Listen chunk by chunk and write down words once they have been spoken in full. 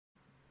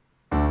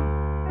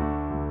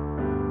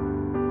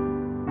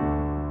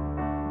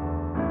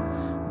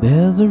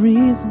There's a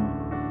reason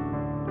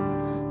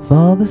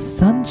for the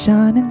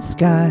sunshine and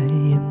sky,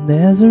 and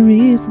there's a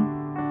reason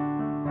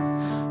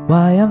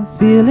why I'm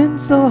feeling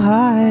so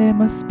high.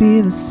 Must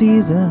be the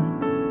season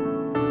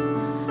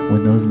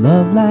when those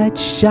love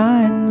lights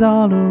shines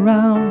all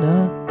around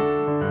us.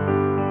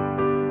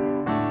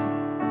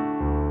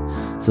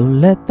 So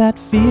let that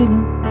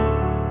feeling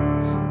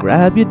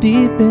grab you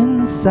deep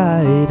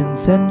inside and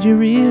send you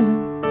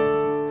reeling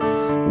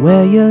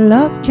where your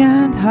love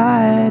can't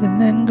hide, and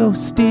then go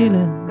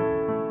stealing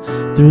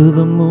through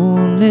the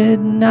moonlit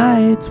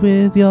nights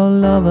with your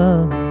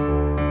lover.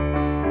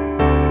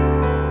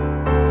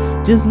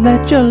 Just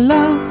let your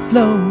love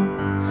flow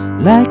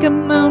like a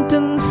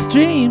mountain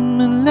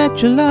stream, and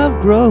let your love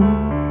grow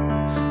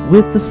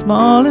with the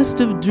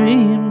smallest of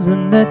dreams,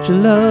 and let your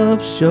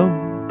love show.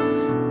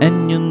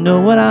 And you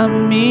know what I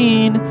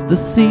mean, it's the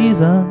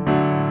season.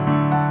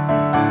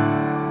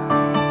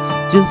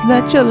 Just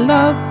let your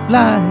love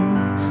fly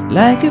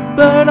like a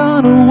bird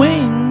on a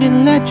wing,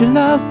 and let your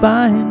love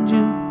bind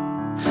you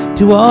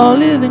to all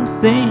living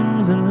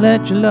things, and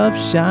let your love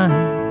shine.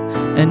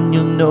 And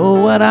you'll know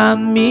what I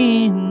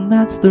mean,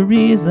 that's the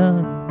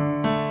reason.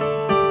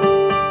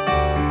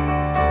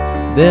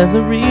 There's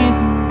a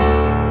reason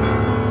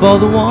for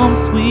the warm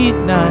sweet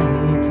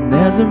nights, and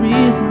there's a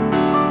reason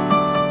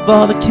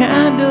for the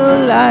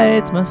candle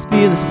lights. Must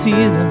be the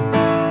season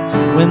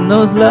when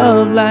those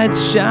love lights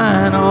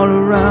shine all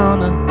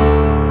around us.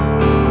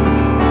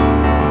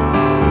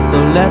 So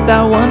let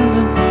that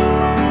wonder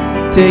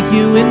take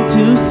you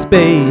into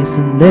space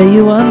and lay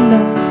you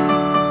under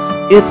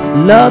its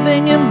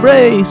loving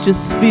embrace.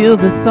 Just feel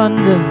the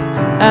thunder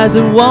as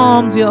it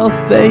warms your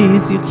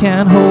face. You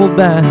can't hold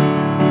back.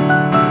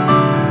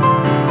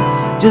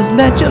 Just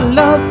let your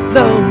love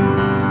flow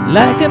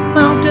like a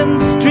mountain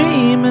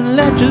stream, and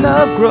let your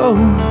love grow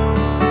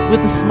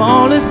with the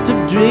smallest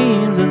of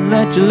dreams, and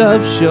let your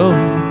love show.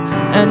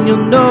 And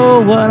you'll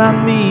know what I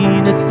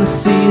mean, it's the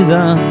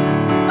season.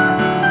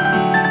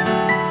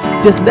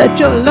 Just let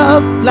your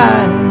love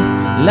fly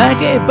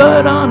like a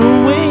bird on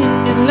a wing,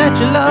 and let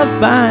your love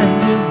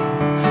bind you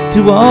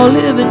to all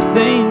living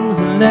things,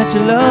 and let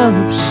your love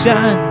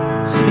shine.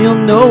 You'll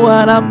know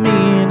what I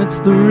mean, it's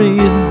the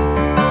reason.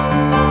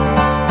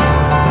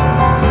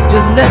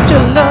 Just let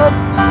your love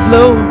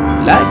flow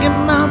like a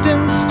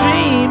mountain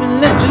stream,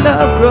 and let your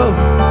love grow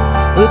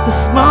with the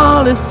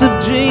smallest of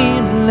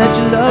dreams, and let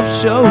your love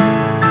show.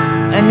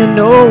 And you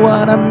know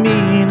what I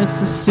mean, it's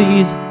the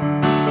season.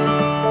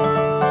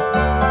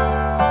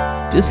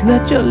 Just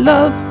let your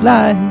love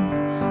fly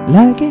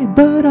like a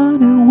bird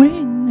on a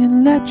wing,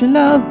 and let your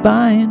love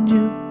bind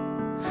you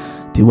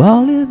to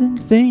all living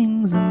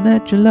things, and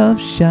let your love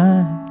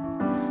shine.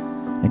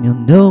 And you'll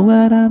know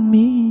what I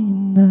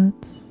mean,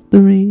 that's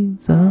the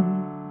reason.